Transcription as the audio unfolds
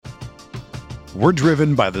We're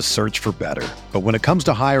driven by the search for better. But when it comes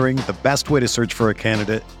to hiring, the best way to search for a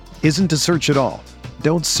candidate isn't to search at all.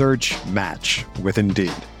 Don't search, match with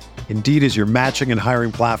Indeed. Indeed is your matching and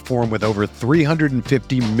hiring platform with over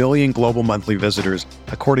 350 million global monthly visitors,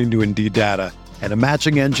 according to Indeed data, and a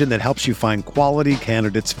matching engine that helps you find quality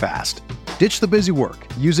candidates fast. Ditch the busy work.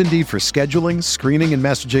 Use Indeed for scheduling, screening, and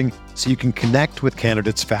messaging so you can connect with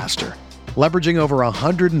candidates faster. Leveraging over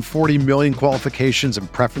 140 million qualifications and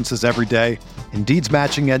preferences every day, Indeed's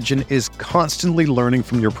matching engine is constantly learning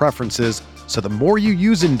from your preferences, so the more you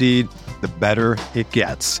use Indeed, the better it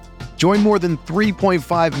gets. Join more than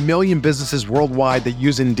 3.5 million businesses worldwide that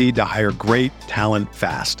use Indeed to hire great talent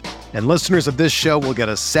fast. And listeners of this show will get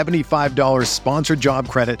a $75 sponsored job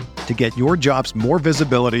credit to get your jobs more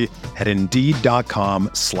visibility at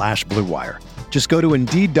Indeed.com/Blue Wire. Just go to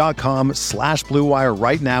Indeed.com/Blue Wire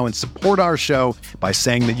right now and support our show by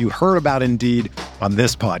saying that you heard about Indeed on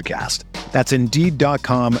this podcast. That's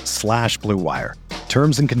Indeed.com/Blue Wire.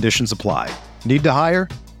 Terms and conditions apply. Need to hire?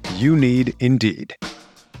 You need Indeed.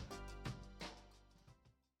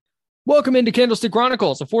 Welcome into Candlestick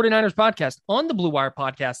Chronicles, a 49ers podcast on the Blue Wire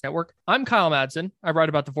Podcast Network. I'm Kyle Madsen. I write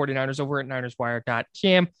about the 49ers over at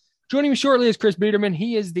NinersWire.com. Joining me shortly is Chris Biederman.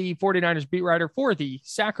 He is the 49ers beat writer for the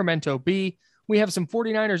Sacramento Bee. We have some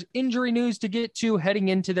 49ers injury news to get to heading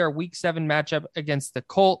into their Week 7 matchup against the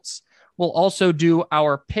Colts. We'll also do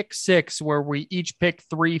our Pick 6, where we each pick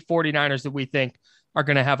 3 49ers that we think are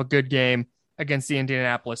going to have a good game against the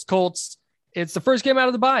Indianapolis Colts. It's the first game out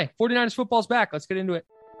of the bye. 49ers football's back. Let's get into it.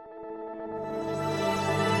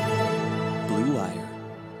 Blue Wire.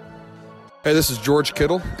 Hey, this is George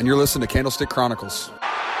Kittle, and you're listening to Candlestick Chronicles.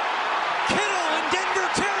 Kittle in Denver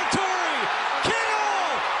territory.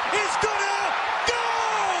 Kittle is gonna go!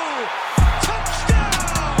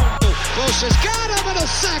 Touchdown! Bosa's got him, and a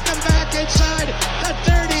sack him back inside the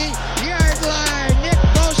 30-yard line. Nick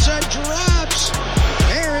Bosa drops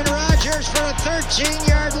Aaron Rodgers for a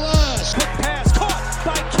 13-yard loss. Quick pass caught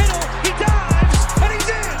by Kittle. He dives, and he's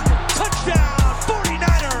in. Touchdown,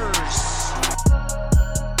 49ers!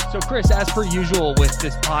 So, Chris, as per usual with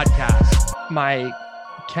this podcast, my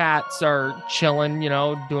cats are chilling,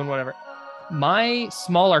 doing whatever. My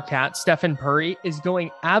smaller cat, Stephen Purry, is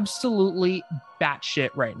going absolutely batshit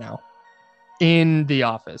right now in the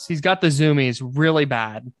office. He's got the zoomies really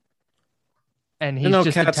bad. And he's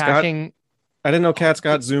just attacking. I didn't know cats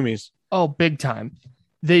got zoomies. Oh, big time.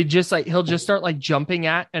 They just he'll just start jumping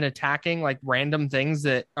at and attacking random things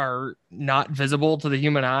that are not visible to the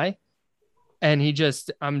human eye. And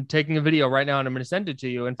I'm taking a video right now and I'm going to send it to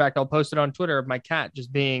you. In fact, I'll post it on Twitter of my cat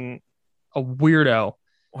just being a weirdo.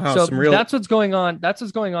 Wow. So that's what's going on. That's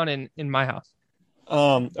what's going on in my house.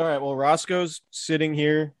 All right. Well, Roscoe's sitting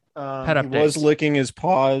here. He updates. was licking his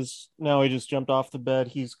paws. Now he just jumped off the bed.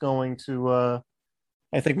 He's going to,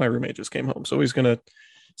 I think my roommate just came home. So he's going to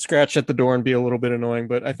scratch at the door and be a little bit annoying,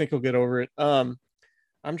 but I think he'll get over it. I'm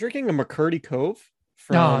drinking a McCurdy Cove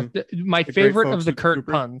from my favorite of the Kurt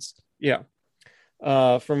puns. Yeah.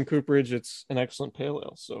 From Cooperage. It's an excellent pale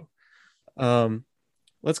ale. So,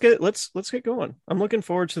 let's get going. I'm looking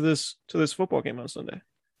forward to this football game on Sunday.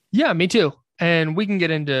 Yeah, me too. And we can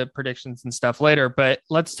get into predictions and stuff later, but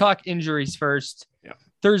let's talk injuries first. Yeah.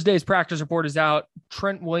 Thursday's practice report is out.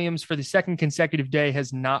 Trent Williams, for the second consecutive day,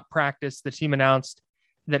 has not practiced. The team announced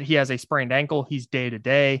that he has a sprained ankle. He's day to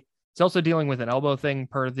day. He's also dealing with an elbow thing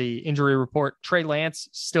per the injury report. Trey Lance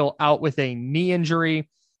still out with a knee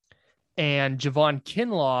injury. And Javon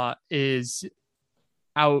Kinlaw is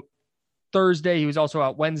out Thursday. He was also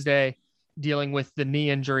out Wednesday dealing with the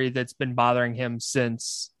knee injury that's been bothering him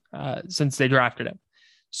since they drafted him.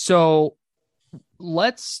 So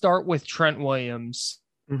let's start with Trent Williams,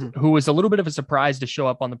 who was a little bit of a surprise to show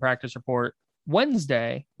up on the practice report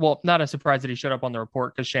Wednesday. Well, not a surprise that he showed up on the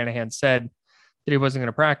report because Shanahan said that he wasn't going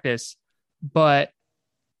to practice. But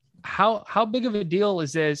how big of a deal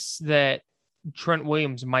is this that Trent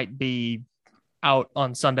Williams might be out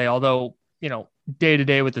on Sunday? Although, day to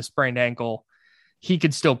day with the sprained ankle, he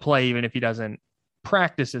could still play even if he doesn't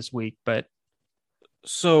practice this week. But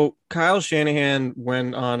so Kyle Shanahan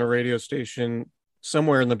went on a radio station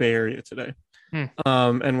somewhere in the Bay Area today,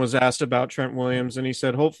 and was asked about Trent Williams. And he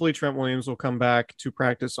said, hopefully Trent Williams will come back to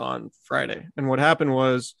practice on Friday. And what happened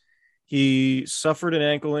was he suffered an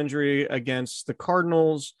ankle injury against the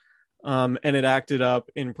Cardinals, and it acted up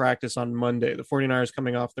in practice on Monday. The 49ers,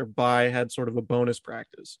 coming off their bye, had sort of a bonus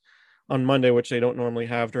practice on Monday, which they don't normally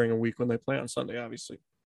have during a week when they play on Sunday, obviously.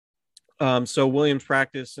 So Williams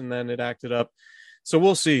practiced and then it acted up. So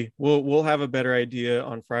we'll see. We'll have a better idea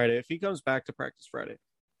on Friday. If he comes back to practice Friday,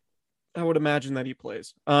 I would imagine that he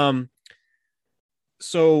plays.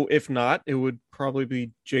 So if not, it would probably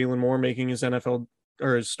be Jalen Moore making his NFL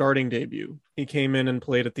or his starting debut. He came in and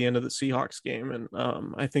played at the end of the Seahawks game, and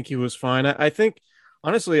I think he was fine. I think,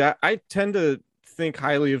 honestly, I tend to think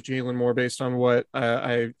highly of Jalen Moore based on what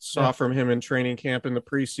I saw from him in training camp in the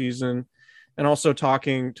preseason, and also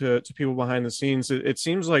talking to people behind the scenes. It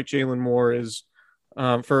seems like Jalen Moore is,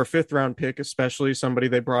 for a 5th-round pick, especially somebody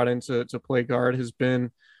they brought in to play guard, has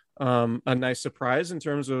been a nice surprise in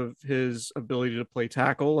terms of his ability to play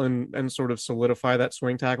tackle and sort of solidify that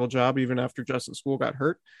swing tackle job even after Justin School got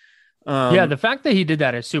hurt. The fact that he did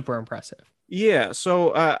that is super impressive. Yeah,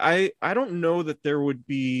 so I don't know that there would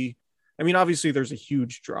be. I mean, obviously there's a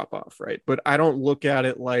huge drop off, right? But I don't look at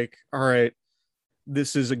it like, all right,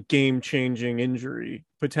 this is a game-changing injury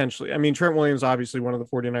potentially. I mean, Trent Williams obviously one of the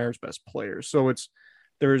 49ers best players, so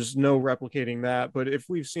there's no replicating that. But if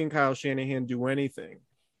we've seen Kyle Shanahan do anything,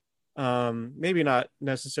 maybe not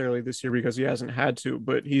necessarily this year because he hasn't had to,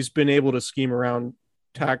 but he's been able to scheme around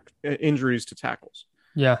injuries to tackles.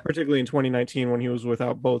 Yeah, particularly in 2019 when he was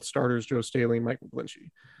without both starters, Joe Staley and Mike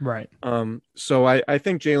McGlinchey. Right. So I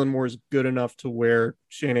think Jalen Moore is good enough to where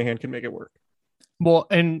Shanahan can make it work. Well,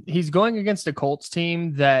 and he's going against a Colts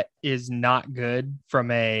team that is not good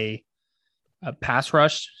from a pass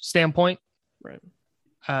rush standpoint. Right.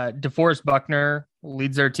 DeForest Buckner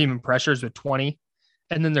leads their team in pressures with 20.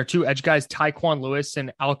 And then their 2 edge guys, Tyquan Lewis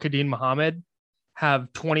and Al-Qadim Muhammad,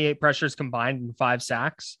 have 28 pressures combined and 5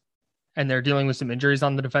 sacks. And they're dealing with some injuries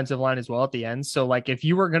on the defensive line as well at the end. So, like, if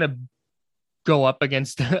you were going to go up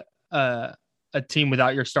against a team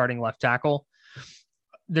without your starting left tackle,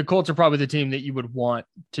 the Colts are probably the team that you would want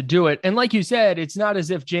to do it. And like you said, it's not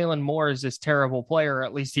as if Jalen Moore is this terrible player.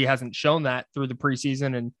 At least he hasn't shown that through the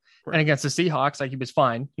preseason and against the Seahawks. Like, he was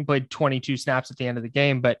fine. He played 22 snaps at the end of the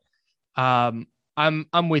game. But I'm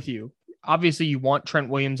with you. Obviously, you want Trent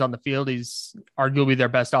Williams on the field. He's arguably their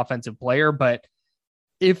best offensive player, but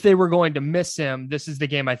if they were going to miss him, this is the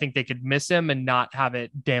game I think they could miss him and not have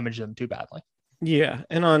it damage them too badly. Yeah.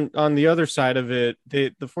 And on the other side of it,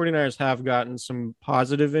 the 49ers have gotten some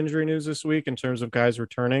positive injury news this week in terms of guys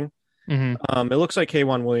returning. Mm-hmm. It looks like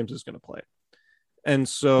K'Wan Williams is going to play. And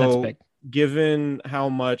so given how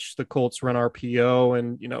much the Colts run RPO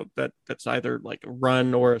and, you know, that's either like a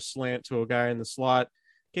run or a slant to a guy in the slot,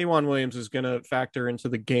 K'Wan Williams is going to factor into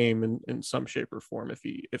the game in some shape or form if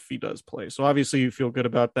he does play. So obviously you feel good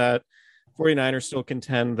about that. 49ers still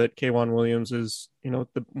contend that K'Wan Williams is, you know,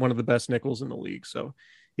 one of the best nickels in the league. So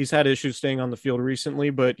he's had issues staying on the field recently,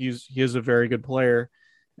 but he is a very good player.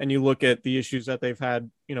 And you look at the issues that they've had,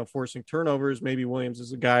 you know, forcing turnovers. Maybe Williams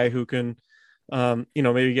is a guy who can, you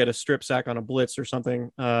know, maybe get a strip sack on a blitz or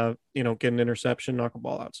something, you know, get an interception, knock a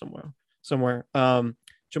ball out somewhere.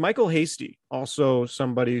 JaMychal Hasty, also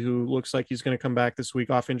somebody who looks like he's going to come back this week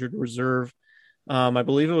off injured reserve. I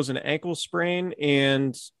believe it was an ankle sprain,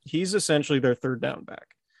 and he's essentially their third down back.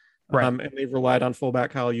 Right. And they've relied on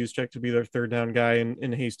fullback Kyle Juszczyk to be their third down guy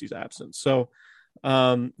in Hasty's absence. So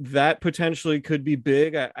that potentially could be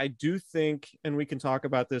big. I do think, and we can talk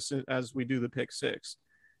about this as we do the pick six,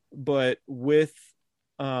 but with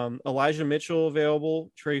Elijah Mitchell available,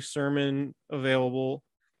 Trey Sermon available,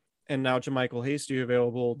 and now JaMychal Hasty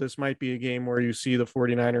available, this might be a game where you see the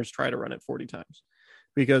 49ers try to run it 40 times.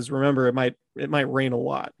 Because remember, it might rain a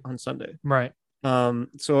lot on Sunday. Right.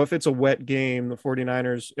 So if it's a wet game, the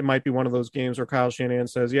 49ers, it might be one of those games where Kyle Shanahan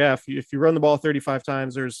says, yeah, if you run the ball 35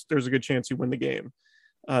 times, there's a good chance you win the game.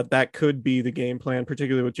 That could be the game plan,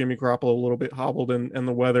 particularly with Jimmy Garoppolo a little bit hobbled and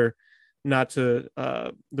the weather not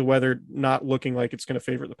looking like it's going to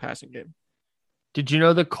favor the passing game. Did you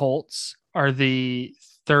know the Colts are the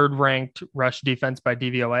third ranked rush defense by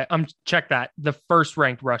DVOA? Check that. The first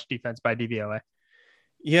ranked rush defense by DVOA.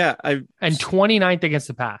 Yeah. And 29th against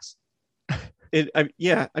the pass. I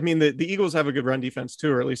mean, the Eagles have a good run defense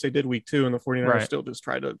too, or at least they did week 2, and the 49ers still just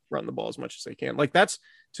try to run the ball as much as they can. Like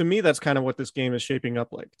to me, that's kind of what this game is shaping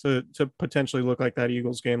up like, to potentially look like that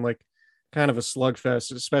Eagles game, like kind of a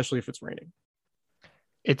slugfest, especially if it's raining.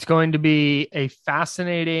 It's going to be a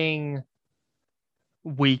fascinating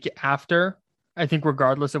week after, I think,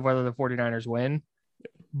 regardless of whether the 49ers win.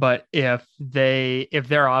 But if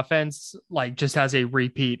their offense like just has a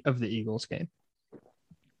repeat of the Eagles game,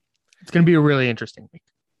 it's going to be a really interesting week.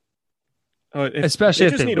 Especially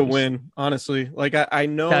if they just need a win, honestly. Like I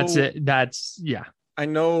know that's it. I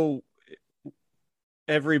know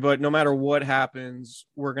everybody, no matter what happens,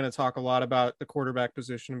 we're going to talk a lot about the quarterback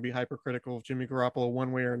position and be hypercritical of Jimmy Garoppolo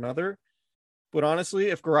one way or another. But honestly,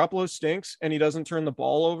 if Garoppolo stinks and he doesn't turn the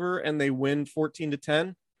ball over and they win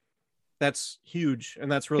 14-10, that's huge.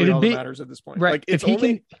 And that's really all that matters at this point. Right. Like it's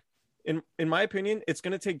only in my opinion, it's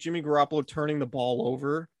going to take Jimmy Garoppolo turning the ball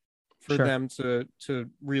over for them to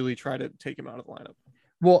really try to take him out of the lineup.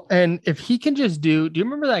 Well, and if he can just do you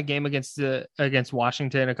remember that game against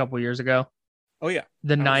Washington a couple years ago? Oh yeah,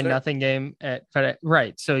 the 9-0 game at FedEx.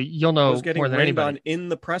 Right. So you'll know more than anybody. In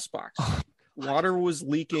the press box, water was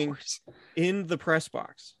leaking in the press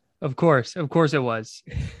box. Of course it was.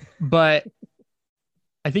 But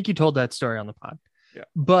I think you told that story on the pod. Yeah.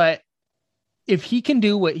 But if he can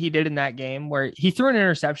do what he did in that game, where he threw an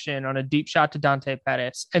interception on a deep shot to Dante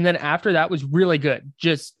Pettis, and then after that was really good,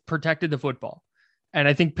 just protected the football, and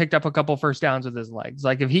I think picked up a couple first downs with his legs.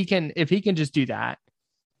 Like if he can just do that.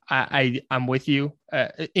 I'm with you.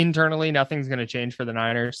 Internally, nothing's going to change for the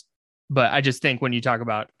Niners. But I just think when you talk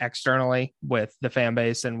about externally with the fan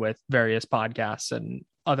base and with various podcasts and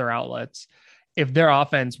other outlets, if their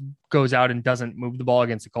offense goes out and doesn't move the ball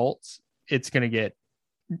against the Colts, it's going to get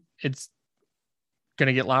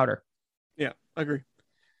louder. Yeah, agree.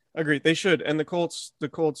 They should. And the Colts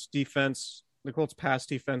defense, the Colts pass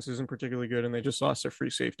defense isn't particularly good, and they just lost their free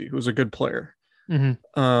safety, who's a good player.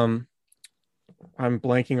 Mm-hmm. I'm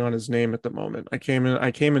blanking on his name at the moment. I came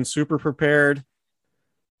in super prepared,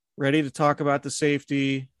 ready to talk about the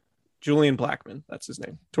safety. Julian Blackmon, that's his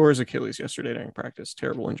name. Tore his Achilles yesterday during practice.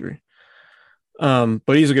 Terrible injury. But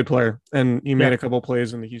he's a good player, and he made a couple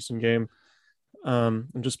plays in the Houston game. And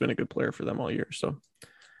just been a good player for them all year. So,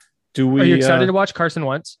 are you excited to watch Carson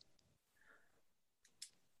Wentz?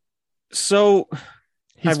 So,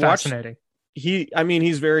 he's fascinating.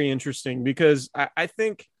 He's very interesting because I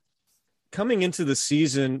think coming into the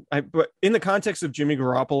season, but in the context of Jimmy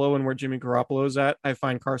Garoppolo and where Jimmy Garoppolo is at, I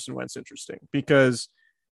find Carson Wentz interesting because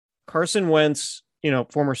Carson Wentz,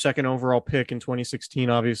 former second overall pick in 2016,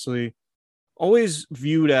 obviously always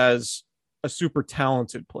viewed as a super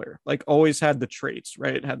talented player, like always had the traits,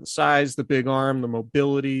 right? Had the size, the big arm, the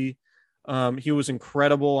mobility. He was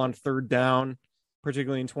incredible on third down,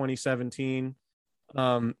 particularly in 2017.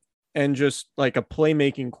 And just like a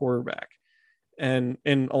playmaking quarterback. And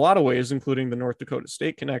in a lot of ways, including the North Dakota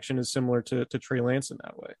State connection, is similar to Trey Lance in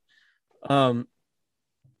that way.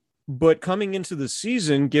 But coming into the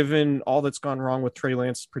season, given all that's gone wrong with Trey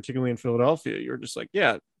Lance, particularly in Philadelphia, you're just like,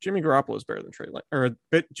 yeah, Jimmy Garoppolo is better than Trey Lance, or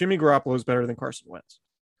Jimmy Garoppolo is better than Carson Wentz,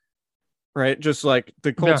 right? Just like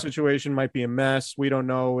the Colts situation might be a mess. We don't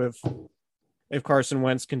know if Carson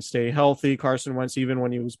Wentz can stay healthy. Carson Wentz, even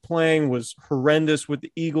when he was playing, was horrendous with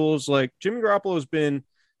the Eagles. Like Jimmy Garoppolo has been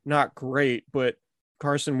not great, but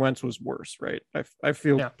Carson Wentz was worse, right? I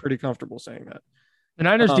feel pretty comfortable saying that. The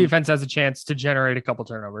Niners defense has a chance to generate a couple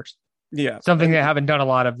turnovers. Yeah. Something they haven't done a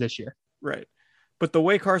lot of this year. Right. But the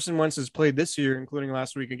way Carson Wentz has played this year, including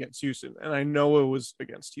last week against Houston, and I know it was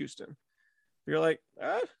against Houston, you're like,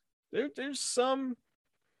 there's some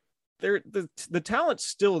there, the talent's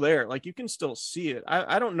still there. Like you can still see it.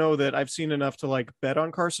 I don't know that I've seen enough to like bet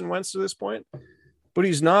on Carson Wentz to this point, but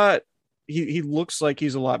he's not, he looks like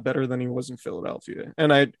he's a lot better than he was in Philadelphia.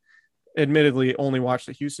 And I admittedly only watched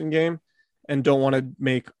the Houston game and don't want to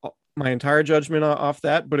make my entire judgment off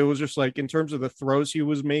that, but it was just like, in terms of the throws he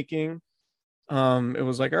was making, it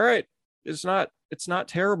was like, all right, it's not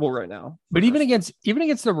terrible right now. But even against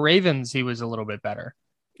the Ravens, he was a little bit better.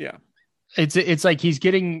 Yeah. It's like he's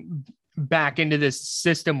getting back into this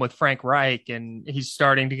system with Frank Reich and he's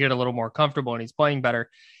starting to get a little more comfortable and he's playing better.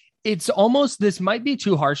 It's almost, this might be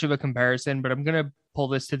too harsh of a comparison, but I'm going to pull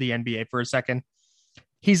this to the NBA for a second.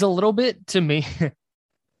 He's a little bit, to me,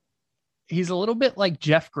 he's a little bit like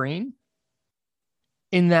Jeff Green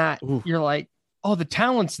in that You're like, oh, the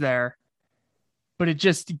talent's there, but it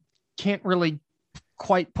just can't really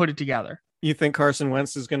quite put it together. You think Carson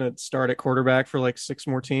Wentz is going to start at quarterback for like 6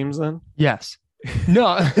 more teams then? Yes.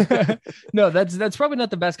 No, no, that's probably not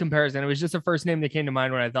the best comparison. It was just the first name that came to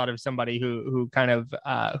mind when I thought of somebody who kind of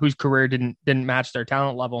whose career didn't match their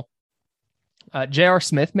talent level. J.R.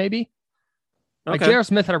 Smith, maybe. Like J.R.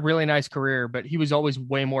 Smith had a really nice career, but he was always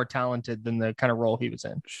way more talented than the kind of role he was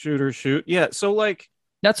in. Shoot. Yeah. So like,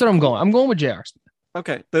 that's what I'm going. I'm going with J.R. Smith.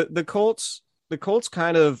 Okay. The Colts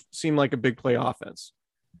kind of seem like a big play offense,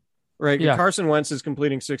 right? Yeah. Carson Wentz is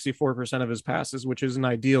completing 64% of his passes, which isn't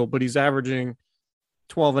ideal, but he's averaging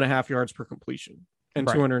 12.5 yards per completion and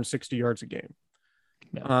 260 yards a game.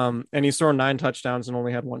 Yeah. And he's thrown 9 touchdowns and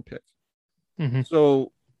only had 1 pick. Mm-hmm.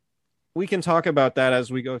 So we can talk about that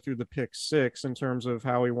as we go through the pick 6 in terms of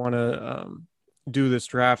how we want to do this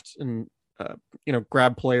draft and,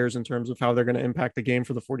 grab players in terms of how they're going to impact the game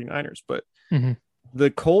for the 49ers. But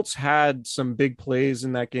the Colts had some big plays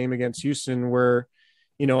in that game against Houston where,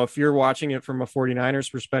 if you're watching it from a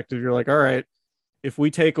 49ers perspective, you're like, all right, if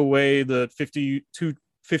we take away the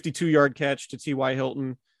 52-yard catch to T.Y.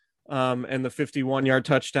 Hilton and the 51-yard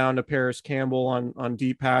touchdown to Paris Campbell on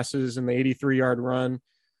deep passes and the 83-yard run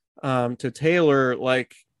to Taylor.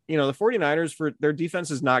 Like, the 49ers, for their defense,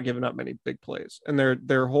 is not giving up many big plays, and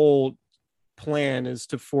their whole plan is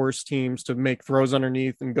to force teams to make throws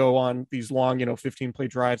underneath and go on these long 15-play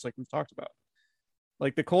drives like we've talked about.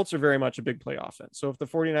 Like, the Colts are very much a big play offense, so if the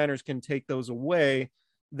 49ers can take those away,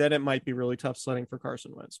 then it might be really tough sledding for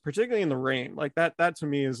Carson Wentz, particularly in the rain. Like, that to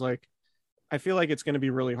me is like, I feel like it's going to be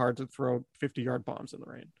really hard to throw 50-yard bombs in the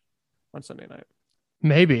rain on Sunday night.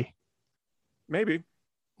 Maybe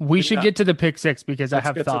we should get to the pick six, because I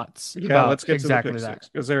have thoughts. Let's get exactly to the pick that. six,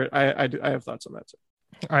 because I have thoughts on that too.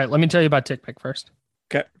 All right, let me tell you about Tick Pick first.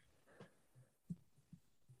 Okay.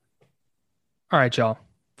 All right, y'all.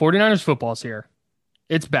 49ers football's here.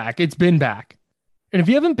 It's back. It's been back. And if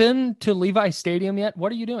you haven't been to Levi Stadium yet,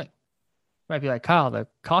 what are you doing? You might be like, Kyle, the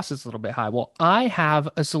cost is a little bit high. Well, I have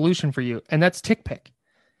a solution for you, and that's Tick Pick.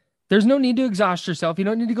 There's no need to exhaust yourself. You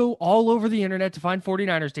don't need to go all over the internet to find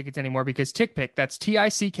 49ers tickets anymore, because Tick Pick, that's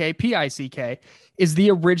TickPick, is the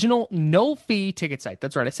original no-fee ticket site.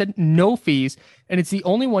 That's right. I said no fees, and it's the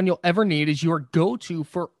only one you'll ever need as your go-to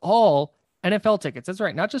for all NFL tickets. That's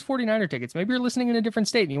right. Not just 49er tickets. Maybe you're listening in a different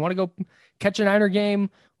state and you want to go catch a Niner game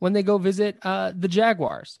when they go visit the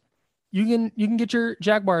Jaguars. You can get your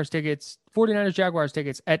Jaguars tickets, 49ers Jaguars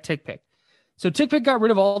tickets at Tick Pick. So Tick Pick got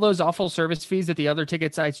rid of all those awful service fees that the other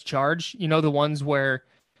ticket sites charge. The ones where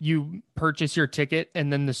you purchase your ticket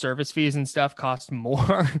and then the service fees and stuff cost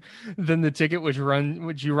more than the ticket, which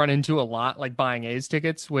you run into a lot, like buying A's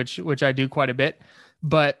tickets, which I do quite a bit.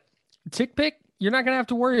 But Tick Pick, you're not going to have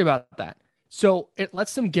to worry about that. So it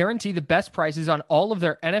lets them guarantee the best prices on all of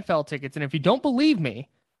their NFL tickets. And if you don't believe me,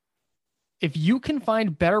 if you can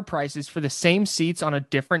find better prices for the same seats on a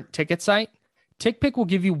different ticket site, TickPick will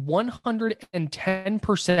give you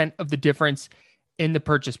 110% of the difference in the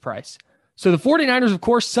purchase price. So the 49ers, of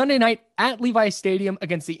course, Sunday night at Levi Stadium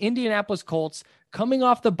against the Indianapolis Colts, coming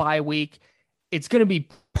off the bye week. It's going to be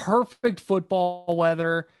perfect football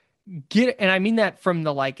weather. And I mean that from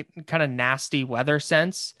the kind of nasty weather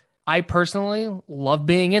sense. I personally love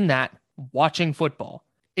being in that, watching football.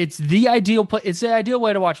 It's the ideal it's the ideal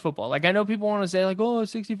way to watch football. Like, I know people want to say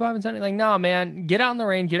 65 and 70. Like, no, man, get out in the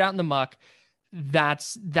rain, get out in the muck.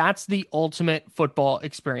 That's the ultimate football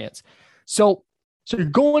experience. So you're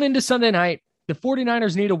going into Sunday night. The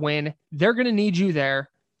 49ers need a win. They're going to need you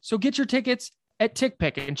there. So get your tickets at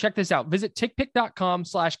TickPick, and check this out. Visit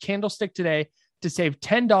tickpick.com/candlestick today to save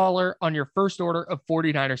 $10 on your first order of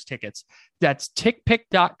 49ers tickets. That's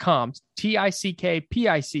tickpick.com,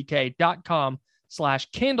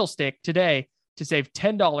 tickpick.com/candlestick today to save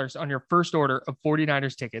 $10 on your first order of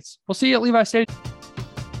 49ers tickets. We'll see you at Levi Stadium.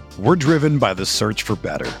 We're driven by the search for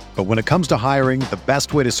better. But when it comes to hiring, the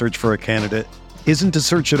best way to search for a candidate isn't to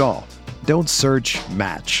search at all. Don't search,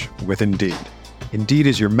 match with Indeed. Indeed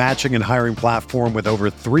is your matching and hiring platform with over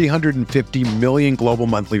 350 million global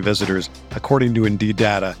monthly visitors, according to Indeed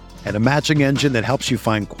data, and a matching engine that helps you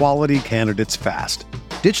find quality candidates fast.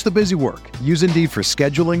 Ditch the busy work. Use Indeed for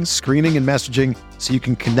scheduling, screening, and messaging so you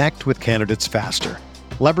can connect with candidates faster.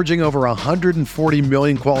 Leveraging over 140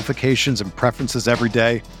 million qualifications and preferences every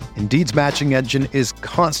day, Indeed's matching engine is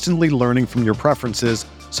constantly learning from your preferences,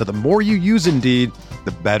 so the more you use Indeed,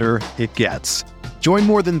 the better it gets. Join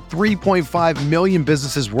more than 3.5 million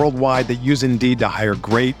businesses worldwide that use Indeed to hire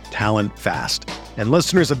great talent fast. And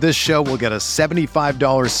listeners of this show will get a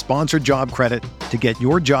 $75 sponsored job credit to get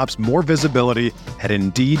your jobs more visibility at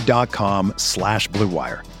Indeed.com/Blue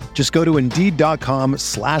Wire. Just go to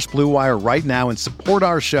Indeed.com/Blue Wire right now and support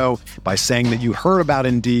our show by saying that you heard about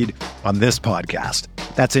Indeed on this podcast.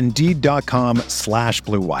 That's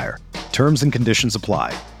Indeed.com/Blue Wire. Terms and conditions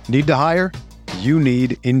apply. Need to hire? You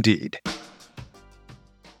need Indeed.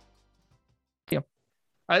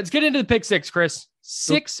 All right, let's get into the pick six, Chris.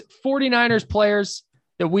 6 49ers players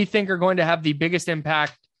that we think are going to have the biggest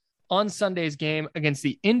impact on Sunday's game against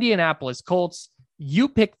the Indianapolis Colts. You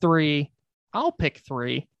pick 3, I'll pick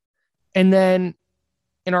 3. And then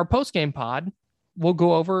in our post-game pod, we'll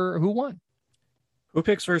go over who won. Who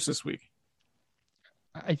picks first this week?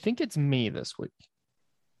 I think it's me this week.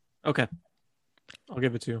 Okay. I'll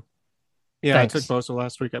give it to you. Yeah, Thanks. I took Bosa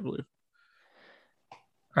last week, I believe.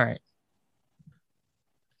 All right.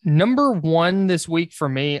 Number 1 this week for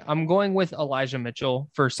me, I'm going with Elijah Mitchell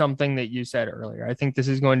for something that you said earlier. I think this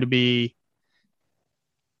is going to be,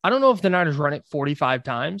 I don't know if the Niners run it 45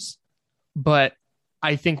 times, but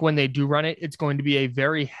I think when they do run it, it's going to be a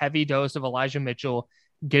very heavy dose of Elijah Mitchell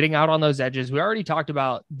getting out on those edges. We already talked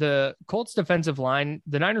about the Colts defensive line.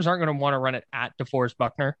 The Niners aren't going to want to run it at DeForest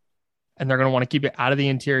Buckner. and they're going to want to keep it out of the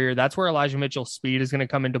interior. That's where Elijah Mitchell's speed is going to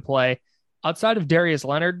come into play. Outside of Darius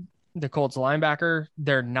Leonard, the Colts linebacker,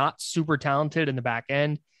 they're not super talented in the back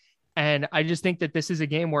end. And I just think that this is a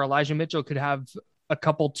game where Elijah Mitchell could have a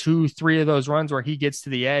couple, 2, 3 of those runs where he gets to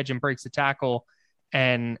the edge and breaks the tackle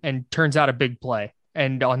and turns out a big play.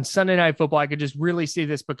 And on Sunday Night Football, I could just really see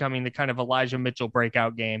this becoming the kind of Elijah Mitchell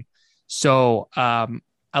breakout game. So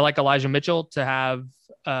I like Elijah Mitchell to have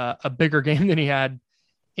a bigger game than he had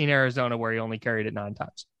in Arizona, where he only carried it 9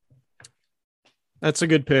 times. That's a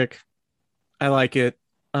good pick. I like it.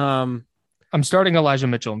 I'm starting Elijah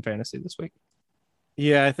Mitchell in fantasy this week.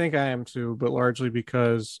 Yeah, I think I am too, but largely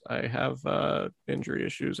because I have injury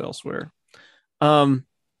issues elsewhere.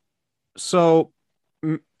 So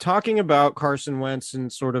talking about Carson Wentz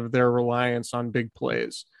and sort of their reliance on big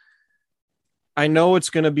plays, I know it's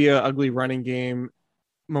going to be an ugly running game,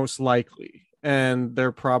 most likely, and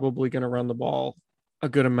they're probably going to run the ball a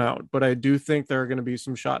good amount, but I do think there are going to be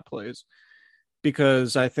some shot plays,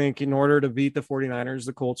 because I think in order to beat the 49ers,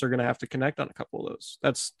 the Colts are going to have to connect on a couple of those.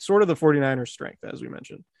 That's sort of the 49ers' strength, as we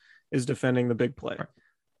mentioned, is defending the big play.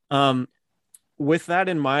 With that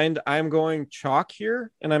in mind, I'm going chalk here,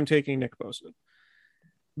 and I'm taking Nick Bosa.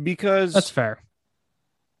 Because that's fair.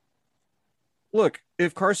 Look,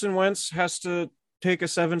 if Carson Wentz has to take a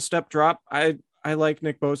 7-step drop, I like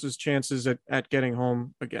Nick Bosa's chances at getting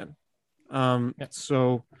home again.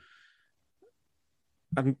 So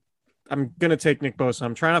I'm going to take Nick Bosa.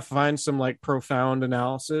 I'm trying to find some like profound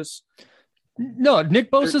analysis. No, Nick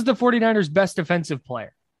Bosa is the 49ers' best defensive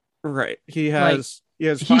player. Right. He has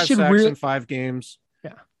 5 sacks in 5 games.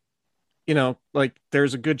 Yeah. You know, like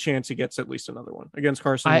there's a good chance he gets at least another one against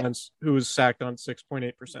Carson Wentz, who was sacked on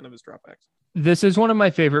 6.8% of his dropbacks. This is one of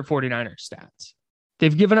my favorite 49ers stats.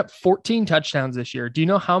 They've given up 14 touchdowns this year. Do you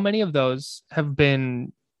know how many of those have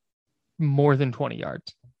been more than 20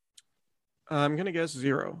 yards? I'm going to guess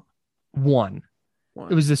 0. One.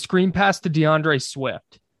 It was the screen pass to DeAndre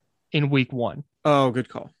Swift in week 1. Oh, good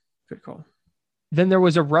call. Good call. Then there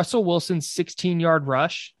was a Russell Wilson 16-yard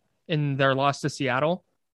rush in their loss to Seattle.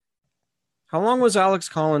 How long was Alex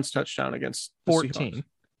Collins' touchdown against the 14? Seahawks?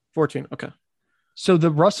 14. Okay. So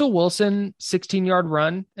the Russell Wilson 16-yard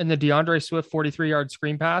run and the DeAndre Swift 43-yard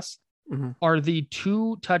screen pass are the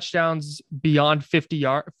 2 touchdowns beyond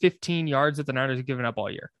 15 yards that the Niners have given up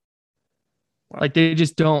all year. Wow. Like they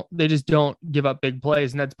just don't give up big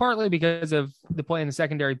plays. And that's partly because of the play in the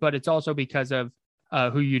secondary, but it's also because of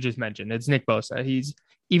who you just mentioned. It's Nick Bosa.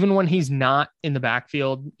 Even when he's not in the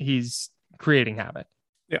backfield, he's creating havoc.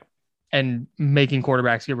 Yeah. And making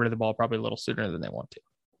quarterbacks get rid of the ball probably a little sooner than they want to.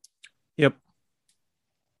 Yep.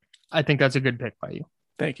 I think that's a good pick by you.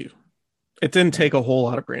 Thank you. It didn't take a whole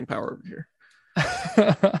lot of brain power over here.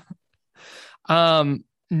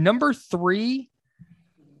 Number 3,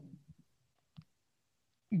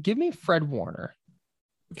 give me Fred Warner.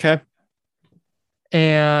 Okay.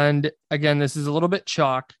 And again, this is a little bit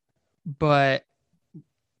chalk, but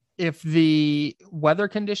if the weather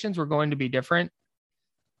conditions were going to be different,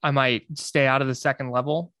 I might stay out of the second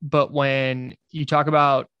level. But when you talk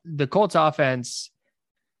about the Colts offense,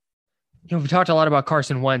 you know, we talked a lot about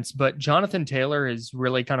Carson Wentz, but Jonathan Taylor is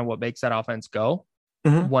really kind of what makes that offense go.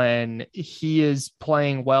 When he is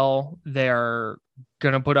playing well, they're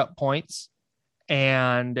going to put up points.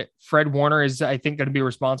 And Fred Warner is, I think, going to be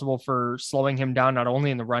responsible for slowing him down, not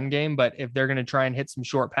only in the run game, but if they're going to try and hit some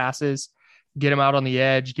short passes, get him out on the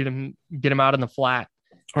edge, get him out in the flat.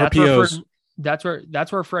 RPOs.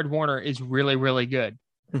 That's where Fred Warner is really, really good.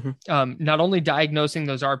 Not only diagnosing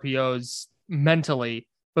those RPOs mentally,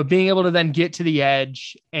 but being able to then get to the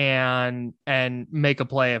edge and make a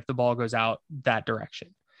play if the ball goes out that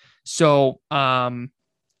direction. So I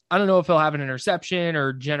don't know if he'll have an interception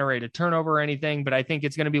or generate a turnover or anything, but I think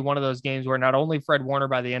it's going to be one of those games where not only Fred Warner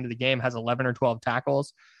by the end of the game has 11 or 12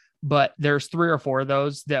 tackles, but there's 3 or 4 of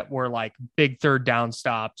those that were like big third down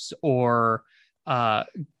stops or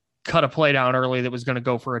cut a play down early that was going to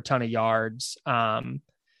go for a ton of yards. Again,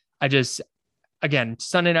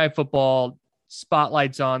 Sunday Night Football,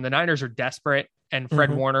 spotlights on. The Niners are desperate, and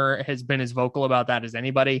Fred Warner has been as vocal about that as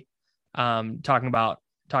anybody. Talking about,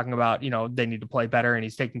 you know, they need to play better, and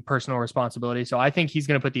he's taking personal responsibility. So I think he's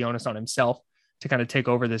going to put the onus on himself to kind of take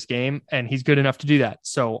over this game, and he's good enough to do that.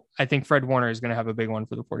 So I think Fred Warner is going to have a big one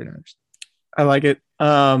for the 49ers. I like it.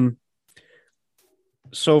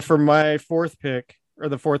 So for my 4th pick, or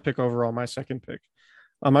the 4th pick overall, my 2nd pick,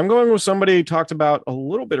 I'm going with somebody you talked about a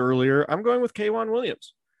little bit earlier. I'm going with K'Wan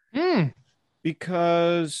Williams.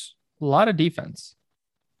 Because a lot of defense.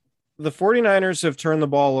 The 49ers have turned the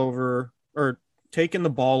ball over or taken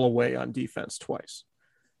the ball away on defense twice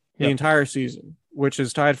the entire season. which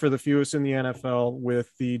is tied for the fewest in the NFL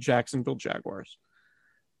with the Jacksonville Jaguars.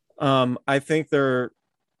 I think they're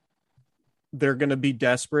going to be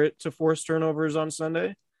desperate to force turnovers on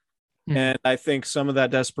Sunday. And I think some of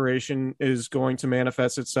that desperation is going to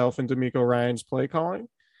manifest itself in DeMeco Ryans' play calling.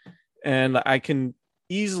 And I can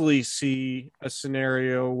easily see a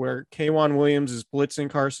scenario where K'Wan Williams is blitzing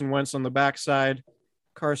Carson Wentz on the backside.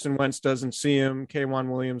 Carson Wentz doesn't see him. K'Wan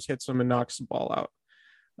Williams hits him and knocks the ball out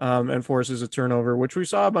and forces a turnover, which we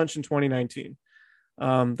saw a bunch in 2019.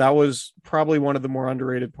 That was probably one of the more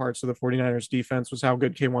underrated parts of the 49ers defense was how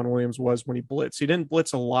good K'Wan Williams was when he blitzed. He didn't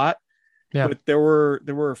blitz a lot, but there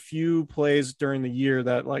were a few plays during the year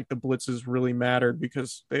that like the blitzes really mattered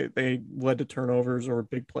because they led to turnovers or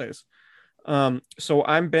big plays. So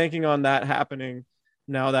I'm banking on that happening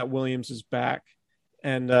now that Williams is back.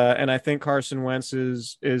 And I think Carson Wentz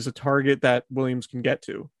is a target that Williams can get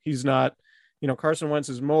to. He's not, Carson Wentz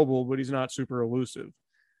is mobile, but he's not super elusive.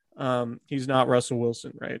 He's not Russell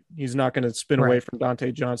Wilson, right? He's not going to spin away from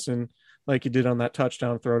Dante Johnson like he did on that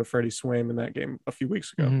touchdown throw to Freddie Swaim in that game a few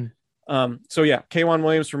weeks ago. So yeah, K'Wan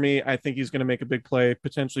Williams for me, I think he's going to make a big play,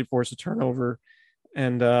 potentially force a turnover.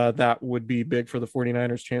 And that would be big for the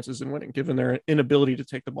 49ers chances in winning, given their inability to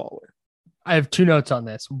take the ball away. I have two notes on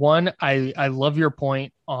this. One, I love your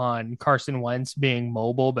point on Carson Wentz being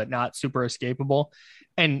mobile, but not super escapable.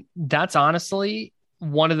 And that's honestly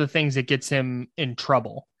one of the things that gets him in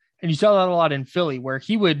trouble. And you saw that a lot in Philly where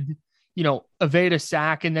he would, evade a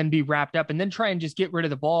sack and then be wrapped up and then try and just get rid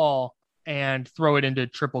of the ball and throw it into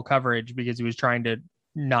triple coverage because he was trying to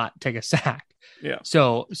not take a sack. Yeah.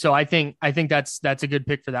 So I think that's a good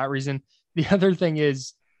pick for that reason. The other thing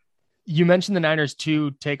is you mentioned the Niners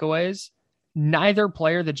 2 takeaways. Neither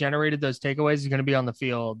player that generated those takeaways is going to be on the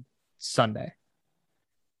field Sunday.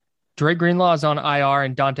 Dre Greenlaw is on IR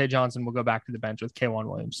and Dante Johnson will go back to the bench with K'Wan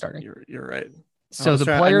Williams starting. You're right. So the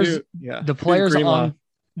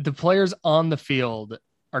players on the field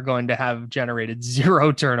are going to have generated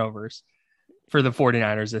 0 turnovers for the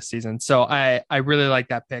 49ers this season. So I really like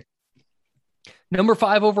that pick. Number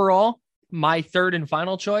 5 overall, my third and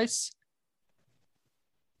final choice.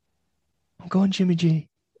 I'm going Jimmy G.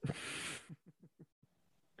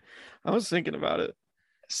 I was thinking about it.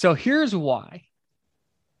 So here's why.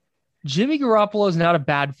 Jimmy Garoppolo is not a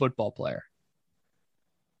bad football player.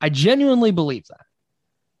 I genuinely believe that.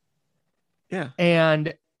 Yeah.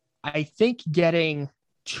 And I think getting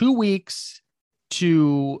 2 weeks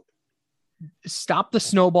to stop the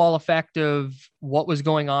snowball effect of what was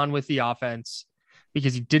going on with the offense,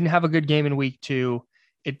 because he didn't have a good game in week 2.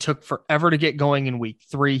 It took forever to get going in week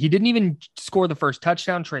 3. He didn't even score the first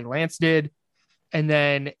touchdown. Trey Lance did. And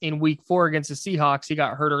then in week 4 against the Seahawks, he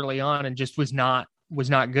got hurt early on and just was not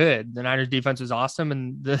good. The Niners defense was awesome.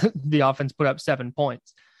 And the offense put up 7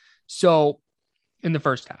 points. So in the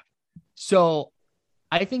first half. So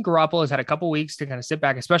I think Garoppolo has had a couple weeks to kind of sit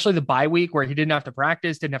back, especially the bye week where he didn't have to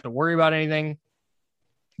practice, didn't have to worry about anything,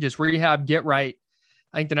 just rehab, get right.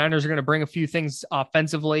 I think the Niners are going to bring a few things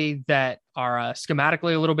offensively that are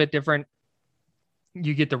schematically a little bit different.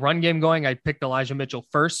 You get the run game going. I picked Elijah Mitchell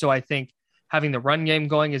first. So I think having the run game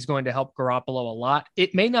going is going to help Garoppolo a lot.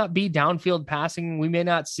 It may not be downfield passing. We may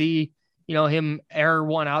not see, him air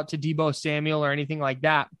one out to Deebo Samuel or anything like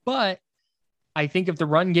that. But I think if the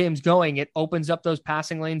run game's going, it opens up those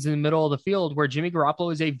passing lanes in the middle of the field where Jimmy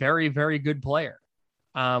Garoppolo is a very, very good player.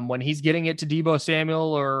 When he's getting it to Deebo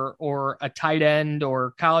Samuel or a tight end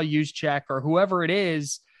or Kyle Juszczyk or whoever it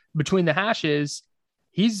is between the hashes,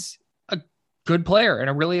 he's a good player and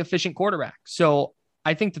a really efficient quarterback. So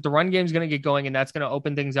I think that the run game is going to get going and that's going to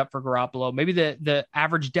open things up for Garoppolo. Maybe the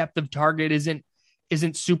average depth of target isn't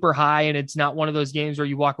super high and it's not one of those games where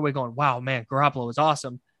you walk away going, wow, man, Garoppolo is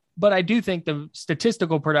awesome. But I do think the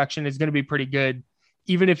statistical production is going to be pretty good,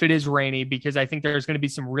 even if it is rainy, because I think there's going to be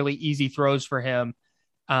some really easy throws for him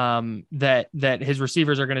that his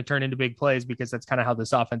receivers are going to turn into big plays because that's kind of how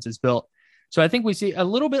this offense is built. So I think we see a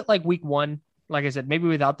little bit like week 1, like I said, maybe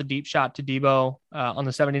without the deep shot to Deebo on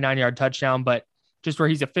the 79-yard touchdown, but just where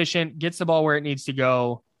he's efficient, gets the ball where it needs to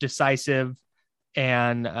go, decisive,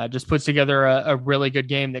 and just puts together a really good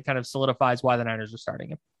game that kind of solidifies why the Niners are starting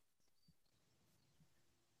him.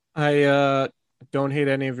 I don't hate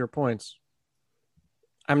any of your points.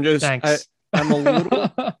 I'm just, Thanks. I'm a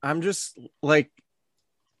little, I'm just like,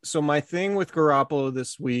 so my thing with Garoppolo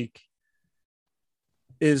this week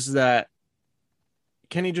is that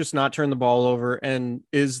can he just not turn the ball over? And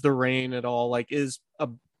is the rain at all like is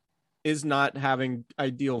not having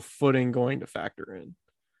ideal footing going to factor in?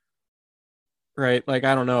 Right? Like,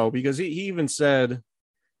 I don't know, because he even said,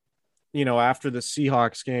 after the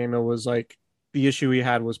Seahawks game, it was like, the issue he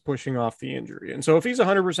had was pushing off the injury. And so if he's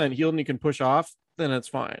 100% healed and he can push off, then it's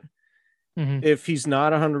fine. If he's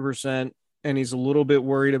not 100% and he's a little bit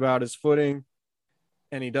worried about his footing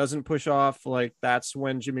and he doesn't push off, like that's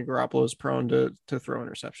when Jimmy Garoppolo is prone to throw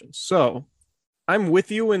interceptions. So I'm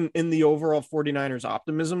with you in the overall 49ers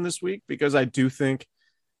optimism this week, because I do think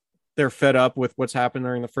they're fed up with what's happened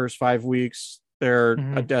during the first 5 weeks. They're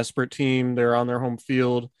a desperate team. They're on their home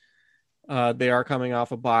field. They are coming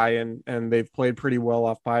off a bye, and they've played pretty well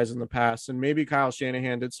off byes in the past. And maybe Kyle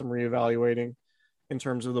Shanahan did some reevaluating in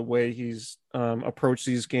terms of the way he's approached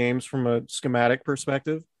these games from a schematic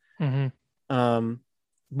perspective. But I'm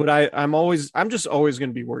just always going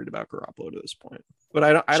to be worried about Garoppolo to this point.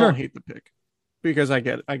 But I don't hate the pick, because I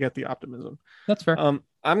get the optimism. That's fair. I'm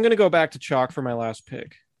going to go back to chalk for my last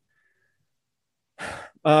pick.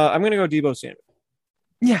 I'm going to go Deebo Samuel.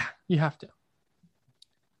 Yeah, you have to.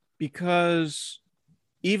 Because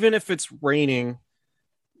even if it's raining,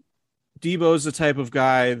 Deebo's the type of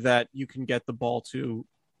guy that you can get the ball to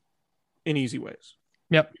in easy ways.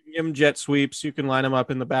 Yep. You can give him jet sweeps. You can line him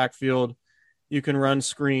up in the backfield. You can run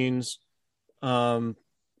screens. You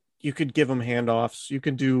could give him handoffs. You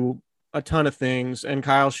can do a ton of things. And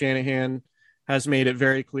Kyle Shanahan has made it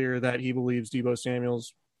very clear that he believes Deebo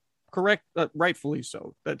Samuel's rightfully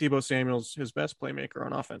so, that Deebo Samuel's his best playmaker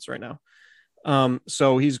on offense right now.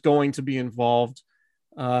 So he's going to be involved,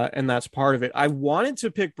 and that's part of it. I wanted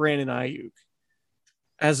to pick Brandon Ayuk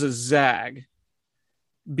as a zag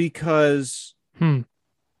because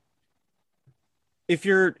if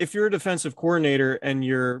you're a defensive coordinator and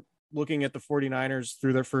you're looking at the 49ers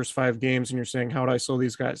through their first 5 games and you're saying, how do I slow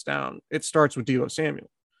these guys down? It starts with Deebo Samuel.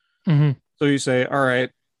 So you say, all right,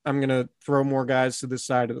 I'm going to throw more guys to this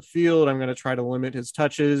side of the field. I'm going to try to limit his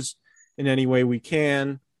touches in any way we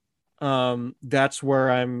can. That's where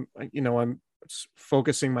I'm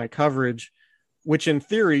focusing my coverage, which in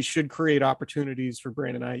theory should create opportunities for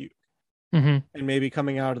Brandon Ayuk. And maybe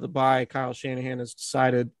coming out of the bye, Kyle Shanahan has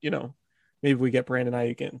decided, maybe we get Brandon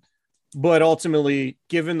Ayuk in. But ultimately,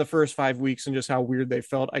 given the first 5 weeks and just how weird they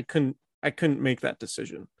felt, I couldn't make that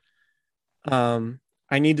decision.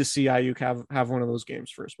 I need to see Ayuk have one of those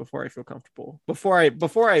games first before I feel comfortable. Before I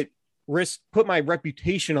put my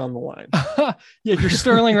reputation on the line. Yeah, your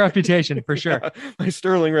sterling reputation for sure. Yeah, my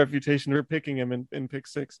sterling reputation for picking him in pick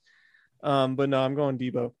 6. But no, I'm going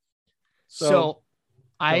Deebo. So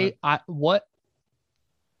I'm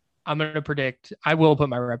going to predict, I will put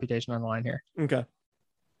my reputation on the line here. Okay.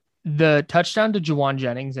 The touchdown to Juwan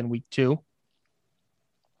Jennings in week 2,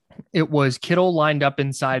 it was Kittle lined up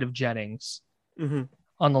inside of Jennings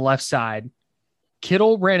on the left side.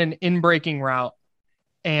 Kittle ran an in-breaking route,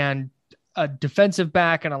 and a defensive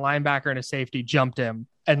back and a linebacker and a safety jumped him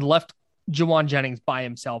and left Juwan Jennings by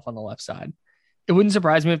himself on the left side. It wouldn't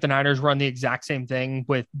surprise me if the Niners run the exact same thing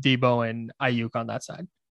with Deebo and Ayuk on that side.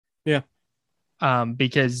 Yeah.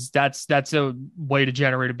 Because that's a way to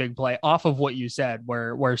generate a big play off of what you said,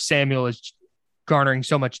 where Samuel is garnering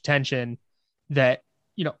so much attention that,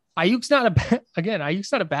 Ayuk's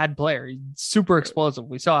not a bad player. He's super explosive.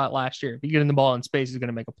 We saw it last year. If you get in the ball in space, he's going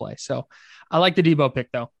to make a play. So I like the Deebo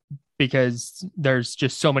pick though, because there's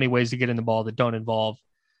just so many ways to get in the ball that don't involve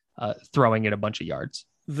throwing it a bunch of yards.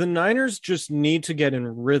 The Niners just need to get in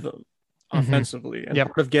rhythm offensively. And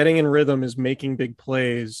part of getting in rhythm is making big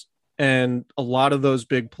plays. And a lot of those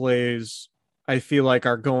big plays, I feel like,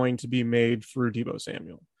 are going to be made through Deebo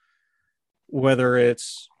Samuel. Whether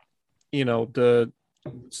it's,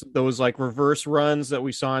 those like reverse runs that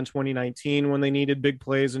we saw in 2019 when they needed big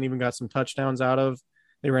plays and even got some touchdowns out of.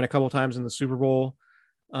 They ran a couple times in the Super Bowl.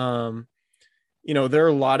 There are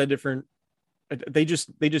a lot of different. They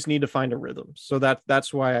just need to find a rhythm. So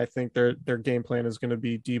that's why I think their game plan is going to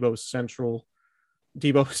be Deebo Samuel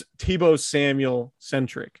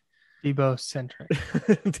centric. Deebo centric.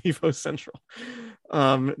 Deebo Central.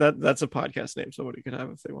 That's a podcast name. Somebody could have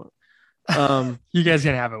if they want. You guys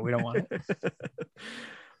can have it. We don't want it.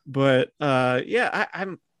 But yeah, I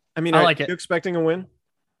like it. You expecting a win?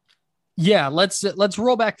 Yeah, let's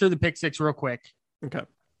roll back through the pick 6 real quick. Okay.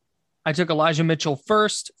 I took Elijah Mitchell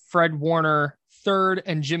 1st, Fred Warner 3rd,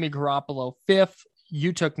 and Jimmy Garoppolo 5th.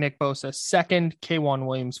 You took Nick Bosa 2nd, K'Wan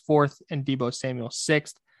Williams 4th, and Deebo Samuel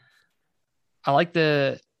 6th. I like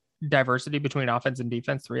the diversity between offense and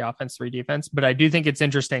defense, 3 offense, 3 defense, but I do think it's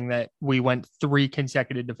interesting that we went 3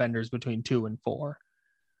 consecutive defenders between 2 and 4.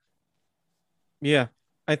 Yeah,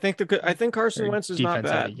 I think Carson Wentz is not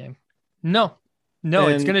bad. Game. No, and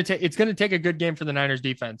it's gonna take a good game for the Niners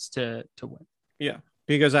defense to win. Yeah,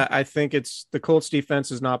 because I think the Colts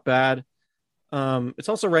defense is not bad. It's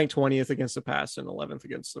also ranked 20th against the pass and 11th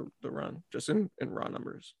against the run, just in raw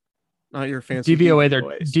numbers. not your fancy DVOA.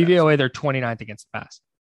 stats. DVOA. They're 29th against the pass,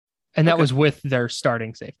 and that was with their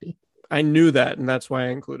starting safety. I knew that, and that's why I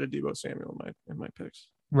included Deebo Samuel in my picks.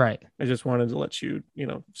 Right. I just wanted to let you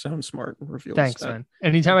sound smart and reveal. Thanks, man.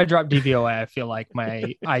 Anytime I drop DVOA, I feel like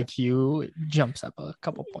my IQ jumps up a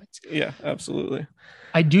couple points. Yeah, absolutely.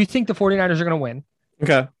 I do think the 49ers are going to win.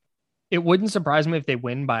 Okay. It wouldn't surprise me if they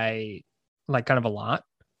win by like kind of a lot.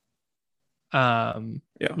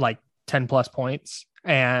 Like 10 plus points,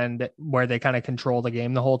 and where they kind of control the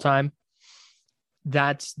game the whole time.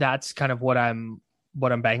 That's kind of what I'm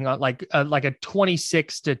banking on, like a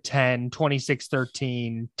 26-10,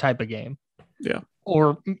 26-13 type of game. Yeah.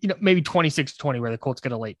 Or, maybe 26-20 where the Colts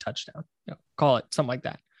get a late touchdown, call it something like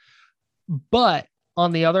that. But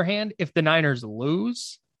on the other hand, if the Niners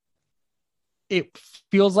lose, it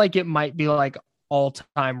feels like it might be like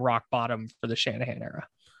all-time rock bottom for the Shanahan era.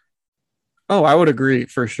 Oh, I would agree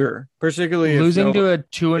for sure. Particularly losing to a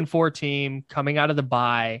 2-4 team coming out of the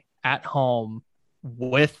bye at home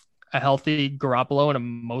with a healthy Garoppolo and a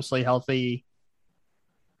mostly healthy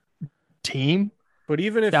team. But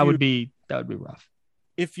even if that would be rough.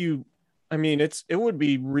 It would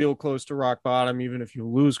be real close to rock bottom even if you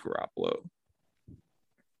lose Garoppolo.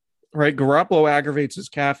 Right? Garoppolo aggravates his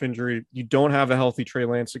calf injury. You don't have a healthy Trey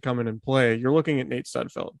Lance to come in and play. You're looking at Nate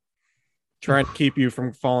Sudfeld trying to keep you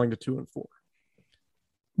from falling to 2-4.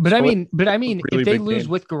 But so I mean, really if they lose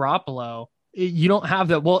game. With Garoppolo, you don't have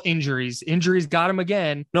that. Well, injuries got him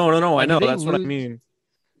again. No. Like, I know. That's what I mean.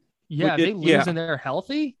 Yeah, they lose and they're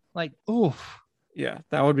healthy. Like, oof. Yeah,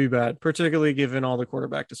 that would be bad, particularly given all the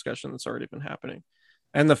quarterback discussion that's already been happening,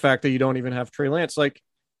 and the fact that you don't even have Trey Lance. Like,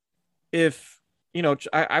 if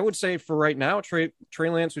I would say for right now, Trey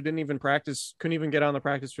Lance, who didn't even practice, couldn't even get on the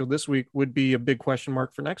practice field this week, would be a big question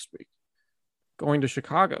mark for next week, going to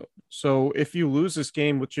Chicago. So if you lose this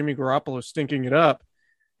game with Jimmy Garoppolo stinking it up,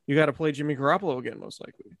 you got to play Jimmy Garoppolo again, most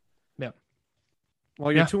likely. Yeah.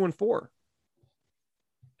 While you're 2-4.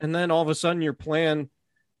 And then all of a sudden your plan,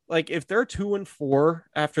 like if they're 2-4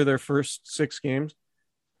 after their first 6 games,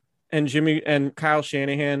 and Jimmy and Kyle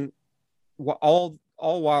Shanahan, all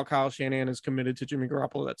while Kyle Shanahan is committed to Jimmy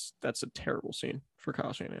Garoppolo, that's a terrible scene for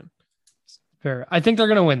Kyle Shanahan. Fair. I think they're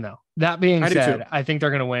going to win though. That being said, too. I think they're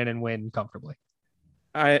going to win and win comfortably.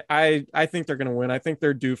 I think they're going to win. I think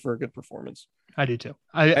they're due for a good performance. I do too.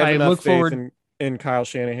 I look forward in Kyle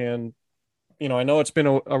Shanahan. I know it's been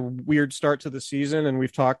a weird start to the season, and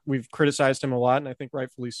we've criticized him a lot, and I think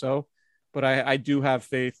rightfully so. But I do have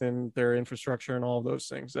faith in their infrastructure and all of those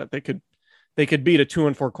things that they could beat a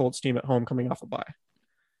 2-4 Colts team at home coming off a bye.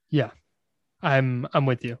 Yeah, I'm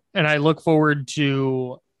with you, and I look forward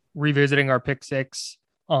to revisiting our pick 6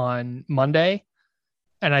 on Monday,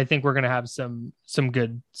 and I think we're going to have some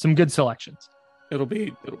good selections. It'll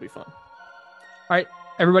be fun. All right,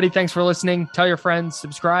 everybody, thanks for listening. Tell your friends,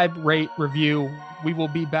 subscribe, rate, review. We will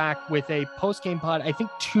be back with a post-game pod, I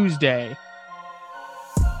think Tuesday.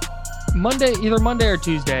 Either Monday or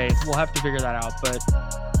Tuesday. We'll have to figure that out, but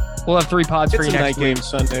we'll have 3 pods for you next week.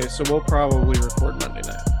 It's a night game Sunday, so we'll probably record Monday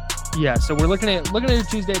night. Yeah, so we're looking at a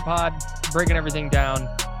Tuesday pod, breaking everything down.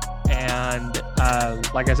 And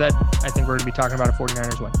like I said, I think we're going to be talking about a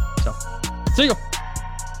 49ers win. So, see you.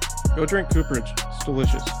 Go drink Cooperage. It's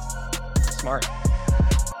delicious. Smart.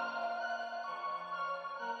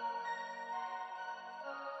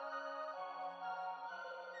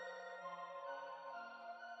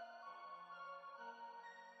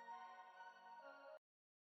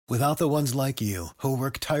 Without the ones like you, who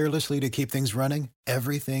work tirelessly to keep things running,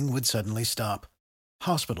 everything would suddenly stop.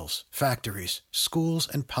 Hospitals, factories, schools,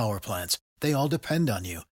 and power plants, they all depend on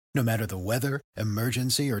you. No matter the weather,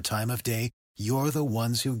 emergency, or time of day, you're the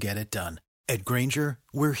ones who get it done. At Grainger,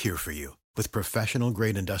 we're here for you with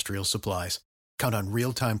professional-grade industrial supplies. Count on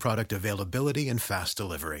real-time product availability and fast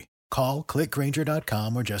delivery. Call, click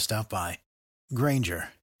Grainger.com, or just stop by. Grainger,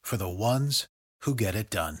 for the ones who get it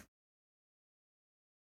done.